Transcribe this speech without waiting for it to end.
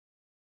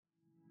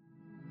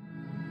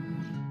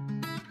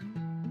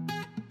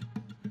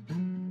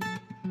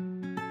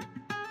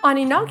On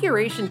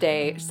Inauguration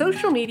Day,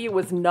 social media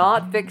was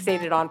not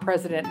fixated on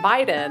President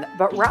Biden,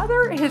 but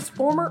rather his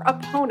former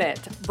opponent,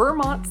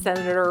 Vermont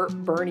Senator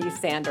Bernie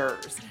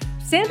Sanders.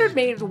 Sanders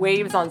made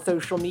waves on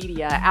social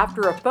media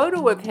after a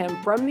photo of him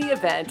from the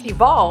event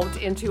evolved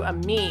into a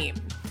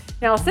meme.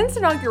 Now, since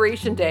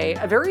Inauguration Day,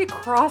 a very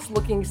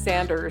cross-looking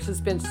Sanders has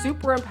been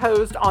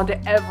superimposed onto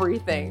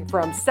everything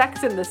from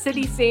Sex and the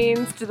City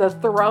scenes to the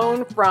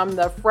throne from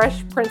the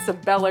Fresh Prince of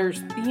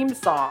Bel-Air's theme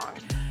song.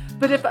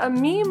 But if a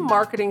meme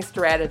marketing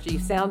strategy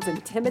sounds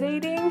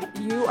intimidating,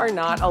 you are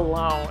not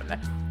alone.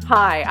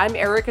 Hi, I'm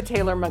Erica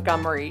Taylor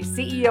Montgomery,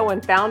 CEO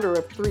and founder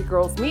of Three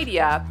Girls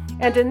Media,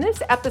 and in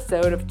this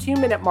episode of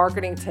 2-Minute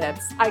Marketing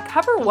Tips, I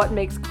cover what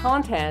makes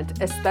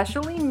content,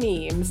 especially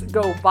memes,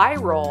 go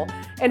viral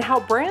and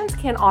how brands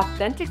can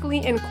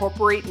authentically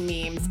incorporate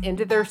memes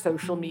into their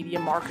social media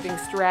marketing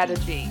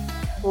strategy.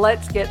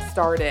 Let's get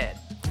started.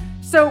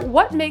 So,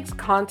 what makes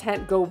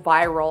content go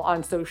viral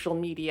on social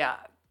media?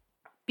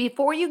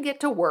 Before you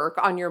get to work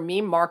on your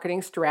meme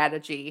marketing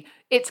strategy,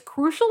 it's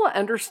crucial to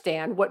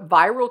understand what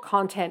viral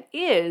content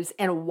is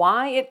and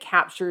why it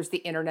captures the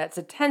internet's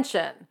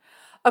attention.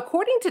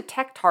 According to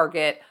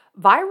TechTarget,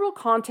 viral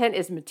content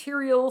is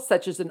material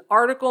such as an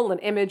article, an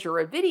image, or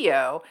a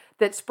video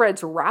that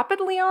spreads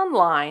rapidly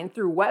online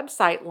through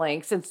website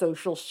links and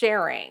social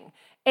sharing.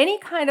 Any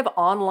kind of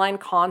online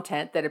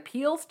content that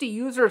appeals to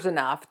users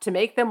enough to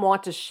make them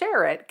want to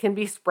share it can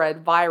be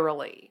spread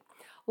virally.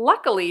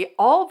 Luckily,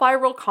 all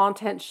viral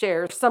content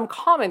shares some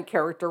common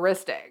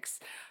characteristics.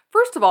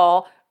 First of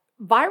all,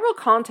 viral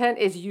content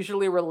is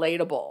usually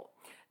relatable.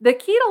 The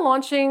key to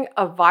launching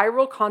a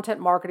viral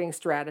content marketing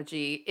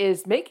strategy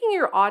is making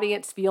your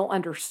audience feel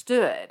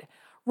understood.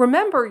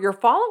 Remember, your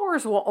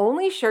followers will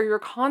only share your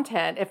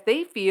content if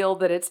they feel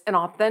that it's an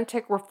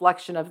authentic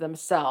reflection of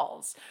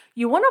themselves.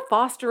 You want to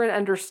foster an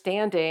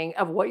understanding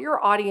of what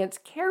your audience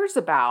cares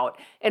about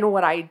and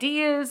what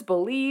ideas,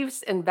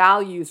 beliefs, and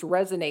values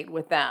resonate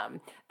with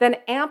them. Then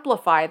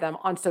amplify them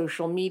on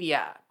social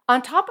media.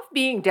 On top of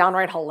being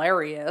downright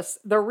hilarious,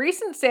 the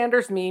recent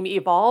Sanders meme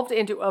evolved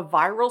into a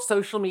viral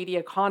social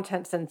media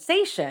content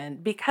sensation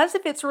because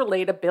of its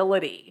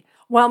relatability.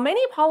 While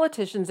many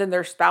politicians and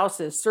their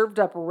spouses served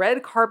up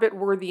red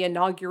carpet-worthy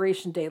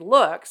Inauguration Day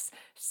looks,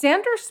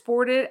 Sanders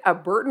sported a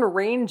Burton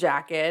rain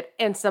jacket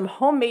and some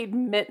homemade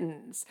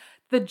mittens.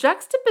 The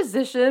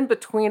juxtaposition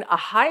between a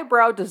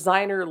highbrow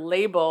designer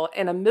label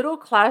and a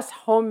middle-class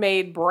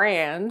homemade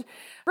brand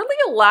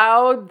really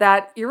allowed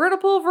that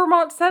irritable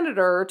Vermont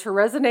senator to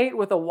resonate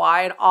with a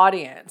wide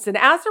audience. And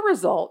as a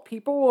result,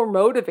 people were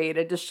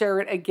motivated to share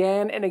it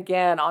again and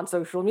again on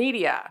social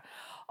media.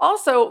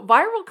 Also,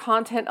 viral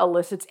content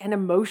elicits an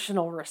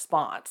emotional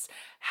response.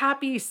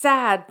 Happy,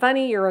 sad,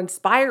 funny, or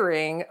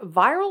inspiring,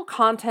 viral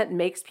content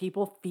makes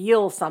people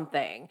feel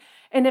something.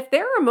 And if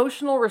their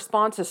emotional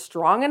response is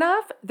strong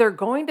enough, they're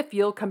going to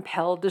feel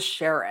compelled to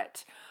share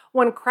it.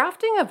 When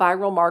crafting a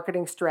viral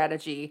marketing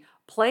strategy,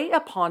 play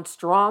upon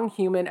strong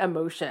human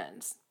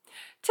emotions.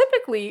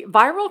 Typically,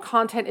 viral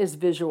content is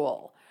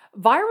visual.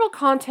 Viral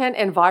content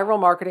and viral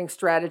marketing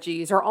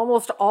strategies are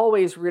almost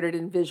always rooted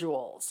in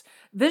visuals.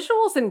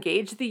 Visuals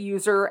engage the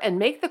user and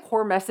make the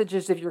core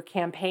messages of your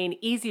campaign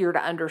easier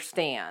to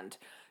understand.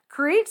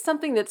 Create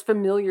something that's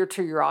familiar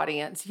to your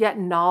audience, yet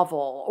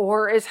novel,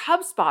 or as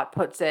HubSpot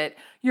puts it,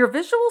 your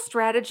visual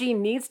strategy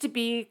needs to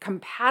be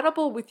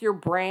compatible with your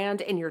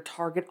brand and your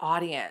target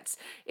audience.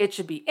 It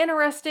should be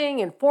interesting,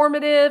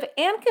 informative,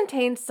 and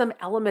contain some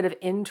element of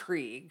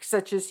intrigue,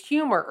 such as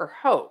humor or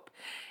hope.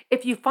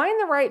 If you find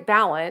the right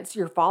balance,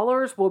 your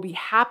followers will be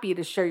happy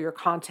to share your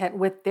content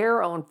with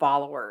their own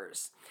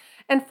followers.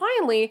 And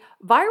finally,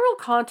 viral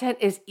content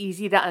is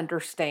easy to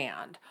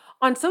understand.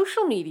 On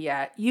social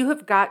media, you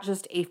have got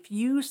just a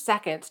few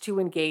seconds to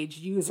engage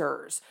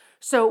users.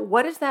 So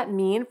what does that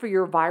mean for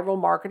your viral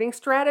marketing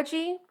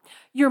strategy?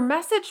 Your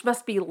message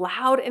must be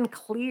loud and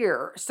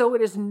clear, so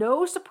it is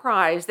no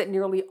surprise that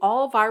nearly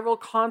all viral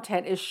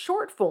content is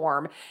short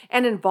form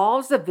and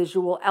involves a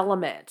visual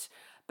element.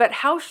 But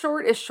how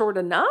short is short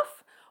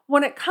enough?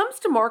 When it comes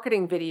to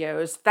marketing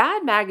videos,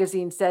 Fad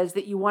Magazine says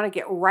that you want to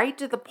get right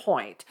to the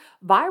point.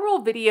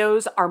 Viral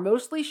videos are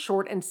mostly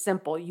short and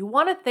simple. You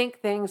want to think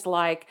things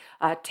like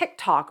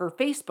TikTok or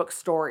Facebook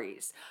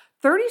stories.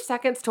 30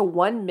 seconds to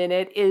 1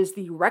 minute is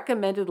the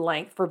recommended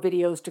length for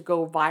videos to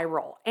go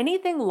viral.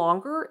 Anything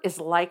longer is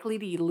likely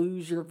to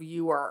lose your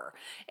viewer.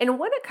 And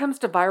when it comes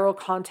to viral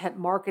content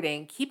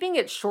marketing, keeping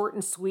it short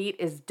and sweet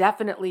is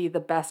definitely the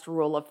best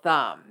rule of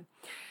thumb.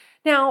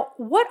 Now,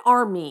 what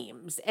are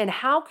memes and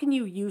how can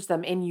you use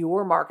them in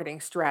your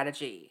marketing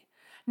strategy?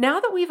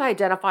 Now that we've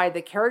identified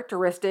the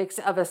characteristics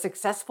of a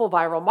successful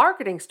viral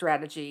marketing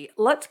strategy,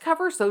 let's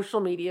cover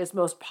social media's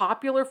most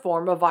popular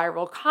form of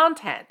viral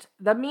content,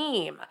 the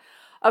meme.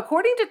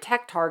 According to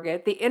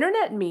TechTarget, the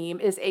internet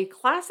meme is a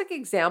classic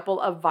example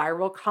of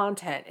viral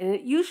content, and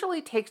it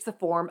usually takes the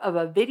form of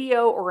a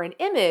video or an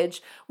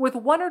image with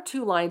 1 or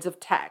 2 lines of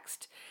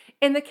text.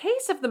 In the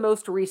case of the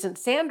most recent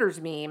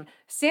Sanders meme,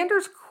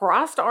 Sanders'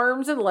 crossed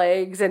arms and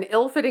legs and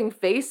ill-fitting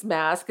face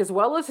mask, as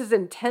well as his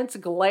intense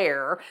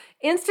glare,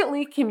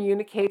 instantly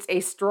communicates a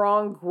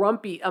strong,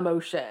 grumpy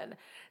emotion.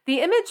 The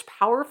image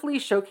powerfully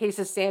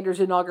showcases Sanders'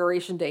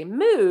 Inauguration Day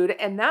mood,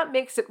 and that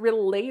makes it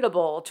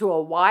relatable to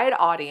a wide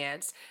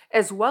audience,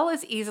 as well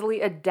as easily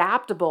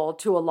adaptable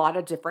to a lot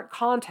of different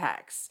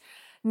contexts.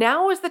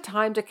 Now is the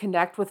time to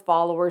connect with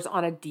followers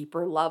on a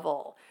deeper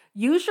level.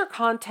 Use your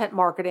content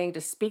marketing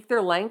to speak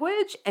their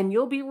language, and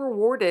you'll be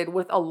rewarded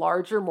with a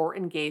larger, more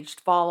engaged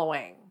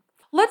following.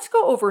 Let's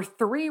go over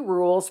 3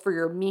 rules for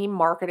your meme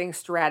marketing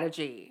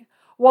strategy.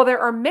 While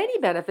there are many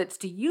benefits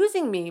to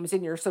using memes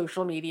in your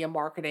social media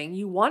marketing,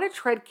 you want to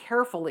tread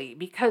carefully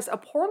because a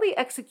poorly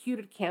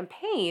executed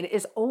campaign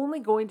is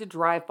only going to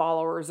drive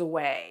followers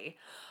away.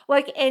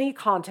 Like any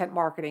content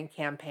marketing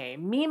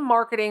campaign, meme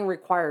marketing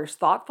requires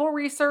thoughtful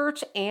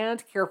research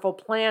and careful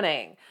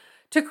planning.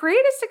 To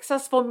create a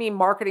successful meme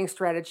marketing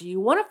strategy, you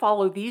want to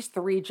follow these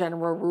 3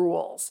 general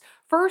rules.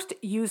 First,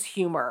 use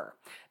humor.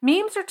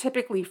 Memes are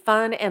typically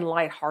fun and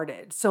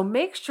lighthearted, so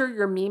make sure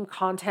your meme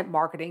content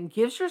marketing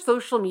gives your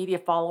social media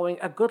following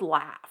a good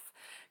laugh.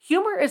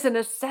 Humor is a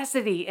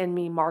necessity in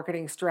meme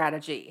marketing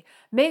strategy.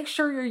 Make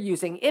sure you're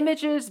using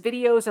images,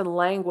 videos, and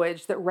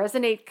language that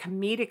resonate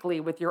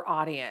comedically with your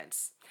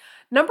audience.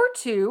 Number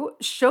 2,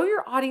 show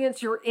your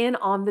audience you're in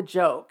on the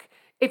joke.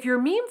 If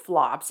your meme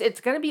flops, it's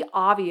going to be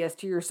obvious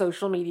to your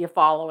social media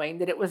following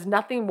that it was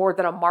nothing more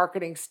than a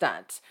marketing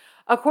stunt.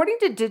 According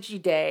to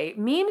DigiDay,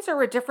 memes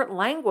are a different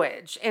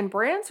language, and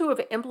brands who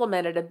have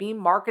implemented a meme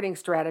marketing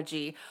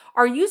strategy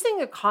are using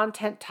a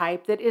content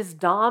type that is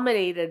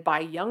dominated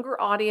by younger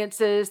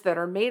audiences that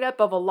are made up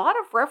of a lot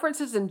of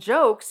references and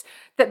jokes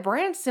that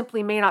brands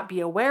simply may not be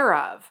aware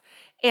of.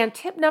 And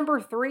tip number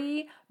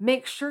 3,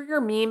 make sure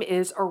your meme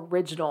is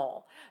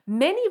original.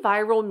 Many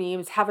viral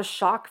memes have a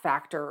shock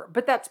factor,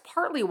 but that's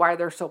partly why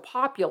they're so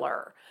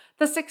popular.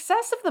 The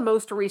success of the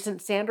most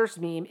recent Sanders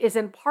meme is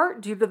in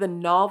part due to the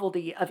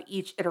novelty of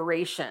each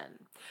iteration.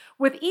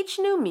 With each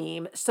new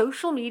meme,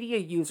 social media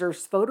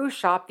users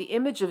Photoshop the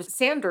image of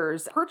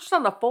Sanders perched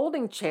on a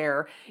folding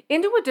chair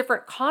into a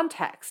different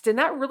context, and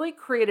that really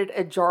created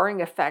a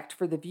jarring effect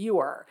for the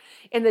viewer.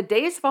 In the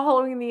days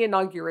following the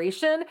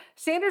inauguration,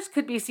 Sanders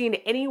could be seen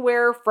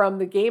anywhere from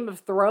the Game of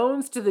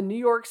Thrones to the New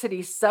York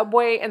City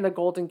subway and the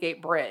Golden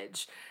Gate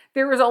Bridge.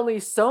 There was only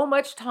so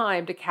much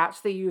time to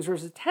catch the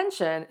user's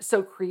attention,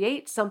 so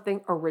create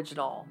something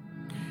original.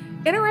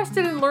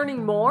 Interested in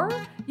learning more?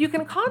 You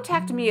can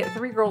contact me at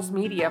 3 Girls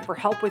Media for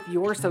help with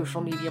your social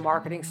media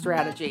marketing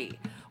strategy.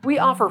 We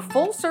offer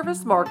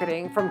full-service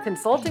marketing from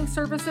consulting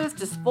services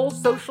to full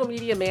social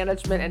media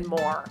management and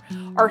more.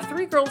 Our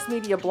 3 Girls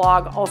Media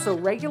blog also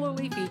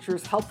regularly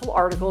features helpful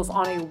articles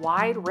on a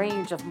wide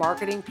range of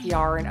marketing,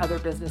 PR, and other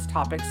business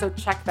topics, so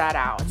check that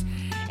out.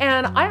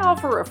 And I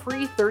offer a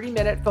free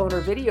 30-minute phone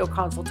or video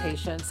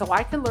consultation so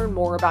I can learn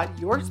more about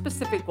your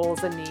specific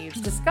goals and needs,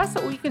 discuss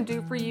what we can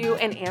do for you,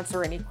 and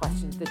answer any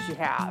questions that you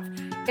have.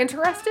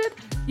 Interested?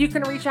 You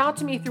can reach out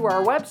to me through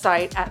our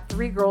website at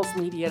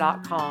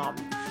 3girlsmedia.com.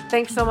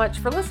 Thanks so much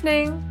for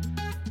listening.